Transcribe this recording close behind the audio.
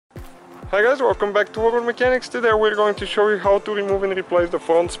Hi guys, welcome back to World Mechanics. Today we're going to show you how to remove and replace the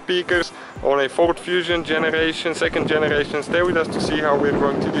front speakers on a Ford Fusion generation, second generation. Stay with us to see how we're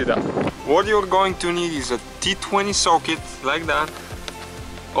going to do that. What you're going to need is a T20 socket like that,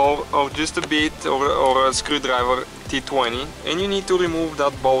 or just a bit, or a screwdriver T20, and you need to remove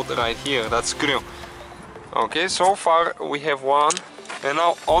that bolt right here, that screw. Okay, so far we have one, and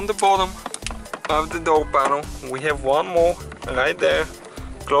now on the bottom of the door panel we have one more right there,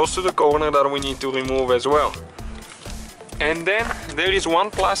 close to the corner, that we need to remove as well. And then there is one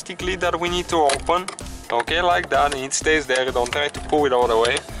plastic lid that we need to open, okay, like that, and it stays there, don't try to pull it all the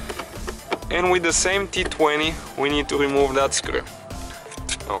way. And with the same T20 we need to remove that screw.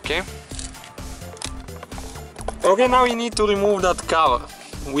 Okay, now you need to remove that cover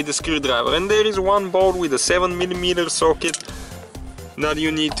with the screwdriver, and there is one bolt with a 7mm socket that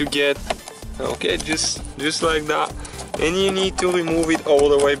you need to get, okay, just like that. And you need to remove it all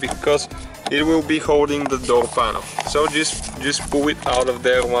the way because it will be holding the door panel. So just pull it out of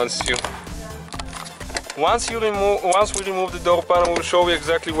there once we remove the door panel. We'll show you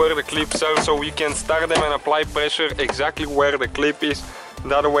exactly where the clips are, so you can start them and apply pressure exactly where the clip is.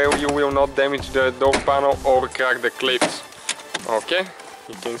 That way you will not damage the door panel or crack the clips. Okay,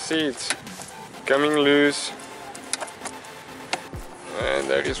 you can see it's coming loose. And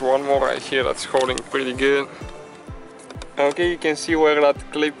there is one more right here that's holding pretty good. Okay, you can see where that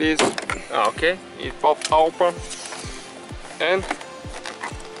clip is. Okay, it popped open. And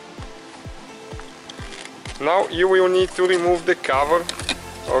now you will need to remove the cover,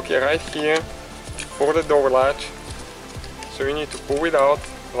 okay, right here for the door latch. So you need to pull it out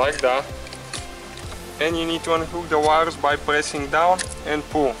like that, and you need to unhook the wires by pressing down and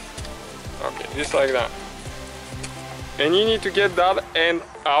pull. Okay, just like that. And you need to get that end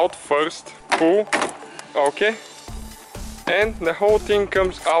out first, pull, okay, and the whole thing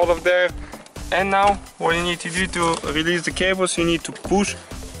comes out of there. And now what you need to do to release the cables, you need to push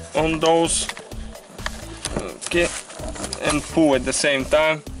on those, okay, and pull at the same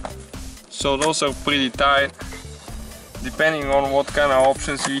time. So those are pretty tight. Depending on what kind of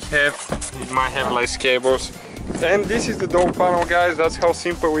options you have, it might have less cables. And this is the door panel, guys. That's how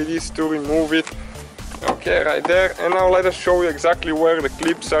simple it is to remove it. Okay, right there. And now let us show you exactly where the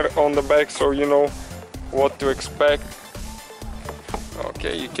clips are on the back, so you know what to expect.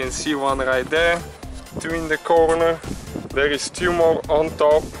 Okay, you can see one right there, two in the corner. There is two more on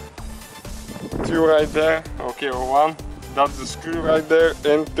top, two right there. Okay, one, that's the screw right there,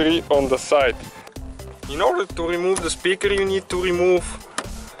 and three on the side. In order to remove the speaker, you need to remove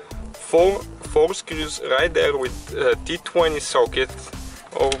four screws right there with T20 socket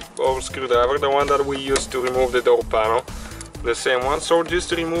or screwdriver, the one that we use to remove the door panel, the same one. So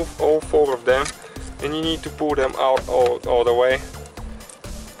just remove all four of them, and you need to pull them out all the way,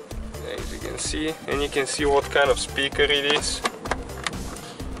 as you can see. And you can see what kind of speaker it is.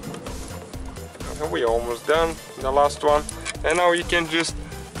 We're almost done, the last one. And now you can just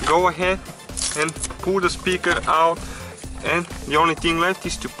go ahead and pull the speaker out, and the only thing left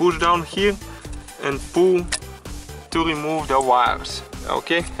is to push down here and pull to remove the wires.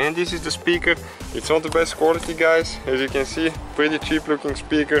 Okay, and this is the speaker. It's not the best quality, guys, as you can see, pretty cheap looking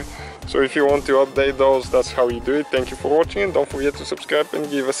speaker. So if you want to update those, that's how you do it. Thank you for watching, and don't forget to subscribe and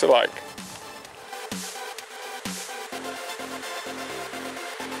give us a like.